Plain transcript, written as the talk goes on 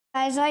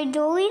Guys, I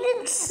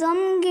deleted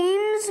some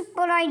games,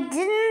 but I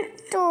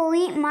didn't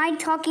delete My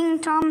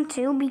Talking Tom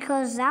 2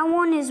 because that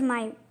one is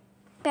my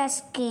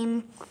best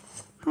game.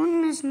 That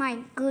one is my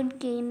good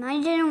game.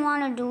 I didn't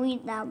want to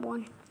delete that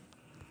one.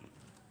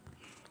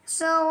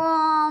 So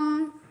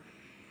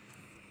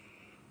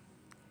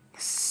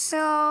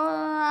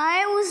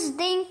I was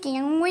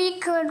thinking we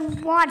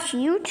could watch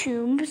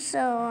YouTube.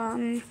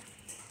 So,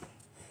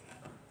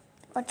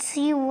 let's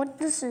see what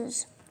this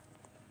is.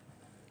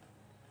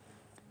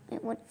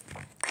 Wait, what?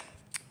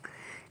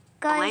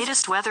 Guys, the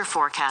latest weather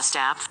forecast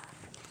app.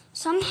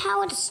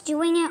 Somehow it's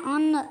doing it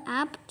on the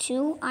app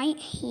too. I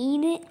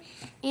hate it,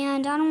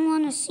 and I don't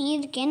want to see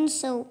it again,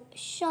 so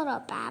shut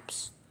up,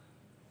 apps.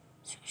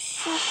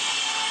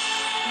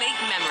 Make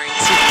memories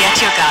with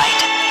Get Your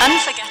Guide.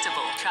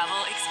 Unforgettable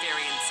travel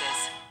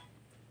experiences.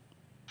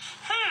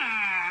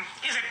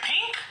 Is it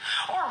pink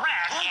or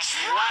red? It's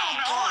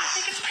red. I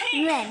think it's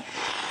pink. Red.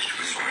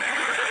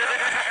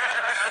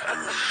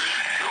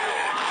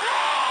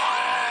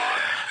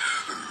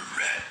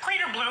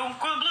 Blue.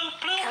 Green.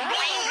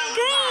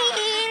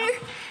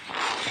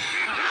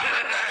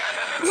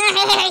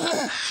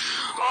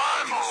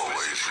 I'm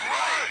always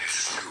right.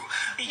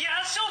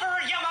 Yeah, silver,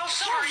 yellow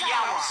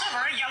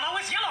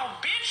is yellow,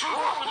 bitch.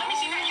 Oh, let me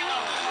see that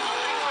yellow.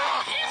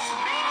 Yes,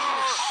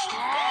 bitch.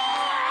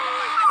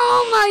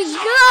 Oh my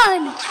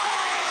God.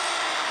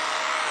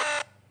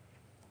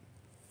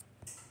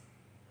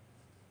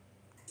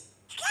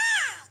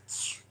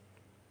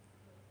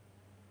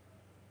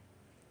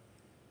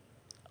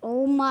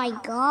 Oh my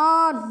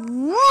God.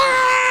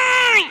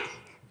 Why?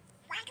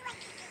 Why do I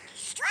keep getting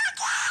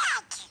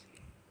distracted?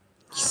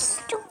 You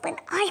stupid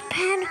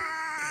iPad.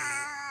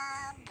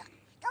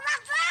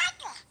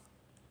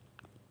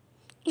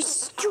 You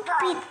stupid.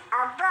 Oh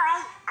boy.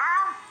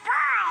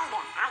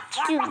 I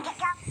can't let it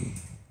go.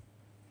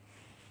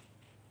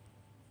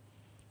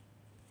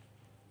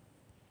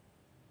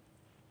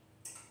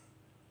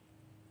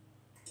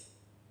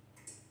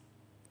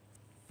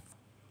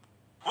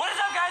 What is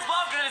up, guys?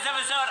 Welcome to this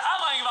episode of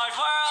Monkey Box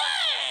World.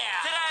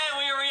 Yeah! Today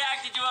we are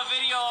reacting to a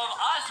video of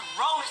us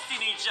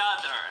roasting each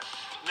other.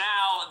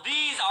 Now,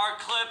 these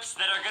are clips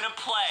that are gonna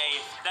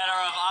play that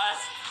are of us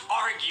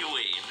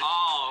arguing.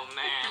 Oh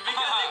man.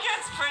 Because it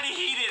gets pretty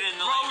heated in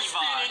the Monkey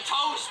Roasted Box. and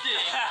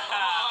toasted.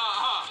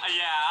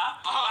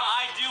 Yeah, but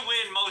I do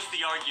win most of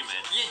the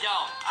arguments. You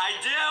don't. I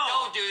do.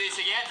 Don't do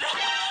this again.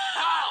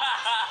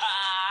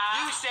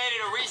 You said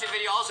in a recent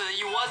video also that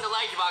you won the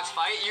Lanky Box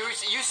fight. You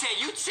said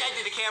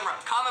to the camera,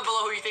 comment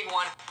below who you think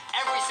won.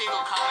 Every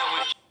single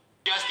comment was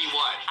Justy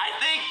won. I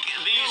think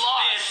these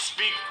fists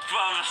speak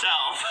for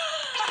themselves.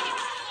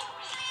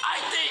 I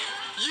think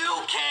you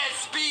can't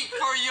speak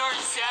for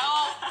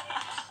yourself.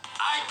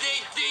 I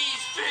think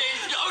these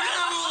fists go.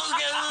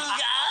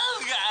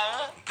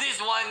 This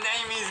one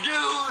name is Goo.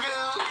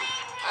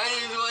 And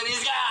this one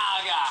is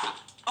Gaga.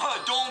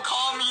 Don't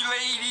call me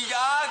Lady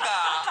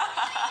Gaga.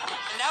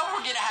 Now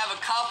we're gonna have a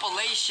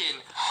compilation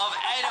of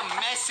Adam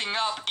messing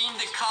up in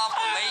the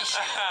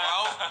compilation,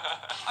 bro.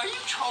 Are you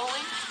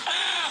trolling?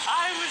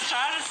 I was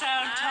trying to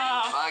sound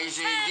tough. Oh, you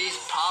see, this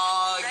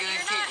paw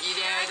gonna kick you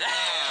down.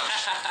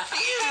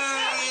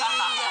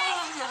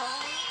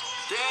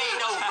 There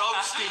ain't no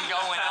roasting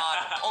going on.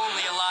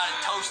 Only a lot of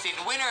toasting.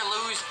 Win or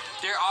lose,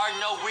 there are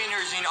no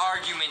winners in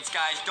arguments,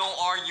 guys. Don't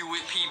argue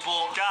with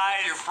people.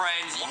 Guys, your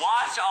friends.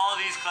 Watch all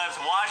these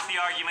clips. Watch the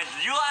arguments.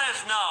 You let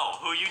us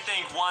know who you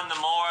think won the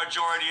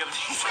majority of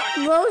these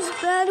arguments. Most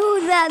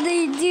battle that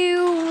they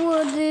do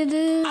what it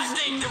is. I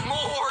think the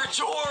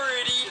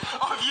majority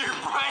of your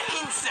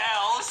brain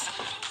cells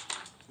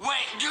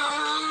went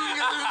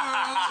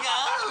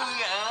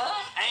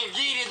and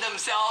yeeted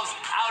themselves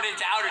out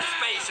into outer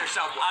space or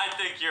something. I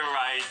think you're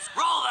right.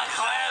 Roll the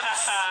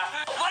clips.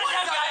 What is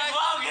up, guys?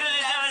 Welcome to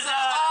this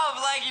episode of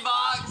Lanky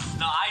Box.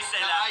 No, I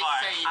say that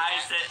part. I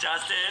say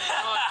Justin.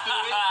 That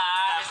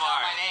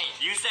part. My name.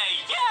 You say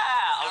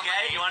yeah.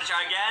 Okay. You want to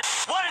try again?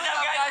 What is up,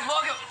 guys?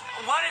 Welcome.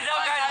 What is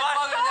up, guys?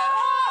 Welcome to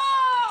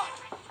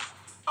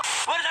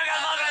What is up,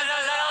 guys? Welcome to this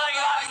episode of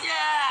Lanky Box.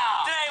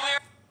 Yeah. Today we're.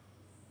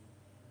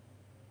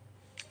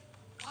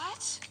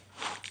 What?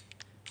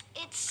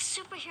 It's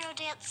superhero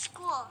day at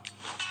school.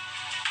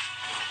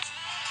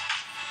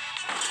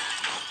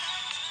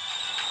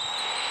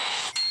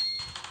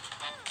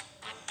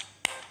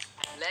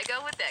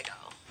 Lego with Ego.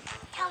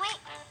 Oh, wait.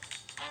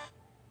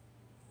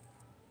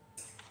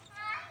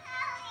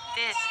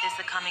 This is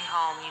the coming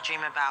home you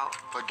dream about.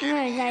 But Alright,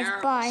 getting guys,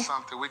 here bye. was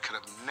something we could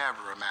have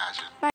never imagined.